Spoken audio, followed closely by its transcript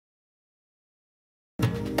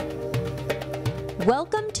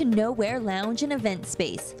Welcome to Nowhere Lounge and Event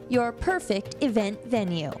Space, your perfect event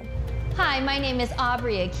venue. Hi, my name is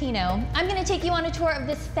Aubrey Aquino. I'm going to take you on a tour of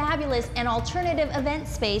this fabulous and alternative event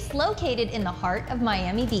space located in the heart of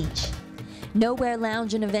Miami Beach. Nowhere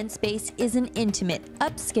Lounge and Event Space is an intimate,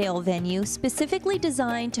 upscale venue specifically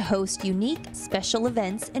designed to host unique, special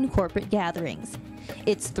events and corporate gatherings.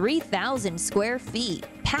 It's 3,000 square feet,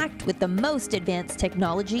 packed with the most advanced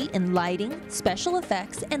technology in lighting, special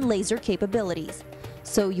effects, and laser capabilities.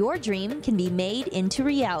 So your dream can be made into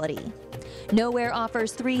reality. Nowhere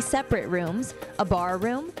offers 3 separate rooms: a bar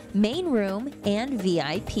room, main room, and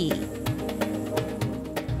VIP.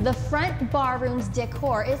 The front bar room's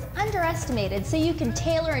decor is underestimated, so you can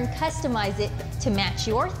tailor and customize it to match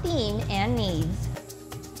your theme and needs.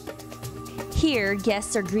 Here,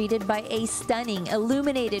 guests are greeted by a stunning,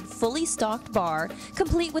 illuminated, fully stocked bar,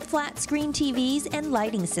 complete with flat-screen TVs and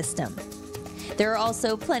lighting system. There are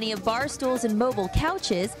also plenty of bar stools and mobile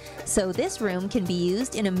couches, so this room can be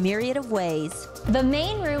used in a myriad of ways. The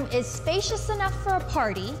main room is spacious enough for a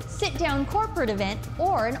party, sit-down corporate event,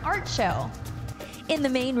 or an art show. In the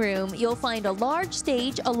main room, you'll find a large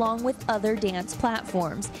stage along with other dance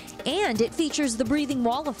platforms, and it features the breathing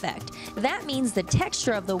wall effect. That means the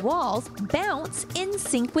texture of the walls bounce in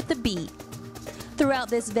sync with the beat. Throughout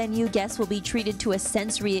this venue, guests will be treated to a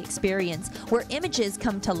sensory experience where images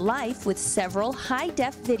come to life with several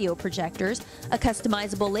high-def video projectors, a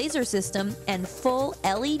customizable laser system, and full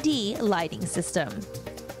LED lighting system.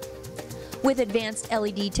 With advanced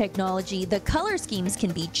LED technology, the color schemes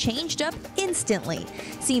can be changed up instantly,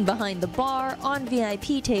 seen behind the bar, on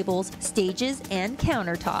VIP tables, stages, and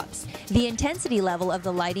countertops. The intensity level of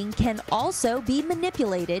the lighting can also be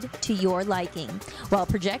manipulated to your liking, while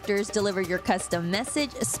projectors deliver your custom message,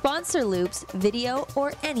 sponsor loops, video,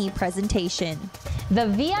 or any presentation. The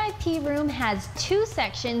VIP room has 2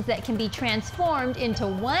 sections that can be transformed into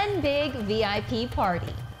one big VIP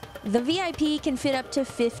party. The VIP can fit up to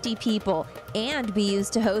 50 people and be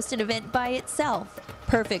used to host an event by itself,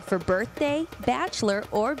 perfect for birthday, bachelor,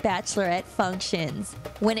 or bachelorette functions.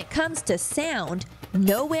 When it comes to sound,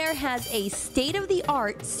 Nowhere has a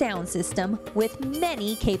state-of-the-art sound system with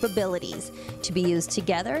many capabilities to be used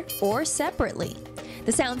together or separately.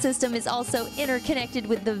 The sound system is also interconnected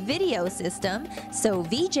with the video system, so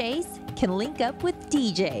VJs can link up with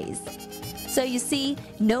DJs. So you see,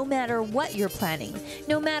 no matter what you're planning,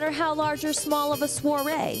 no matter how large or small of a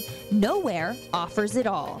soiree, Nowhere offers it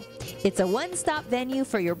all. It's a one-stop venue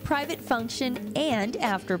for your private function and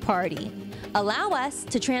after party. Allow us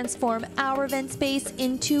to transform our event space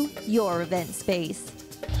into your event space.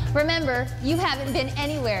 Remember, you haven't been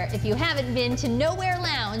anywhere if you haven't been to Nowhere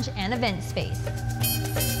Lounge and Event Space.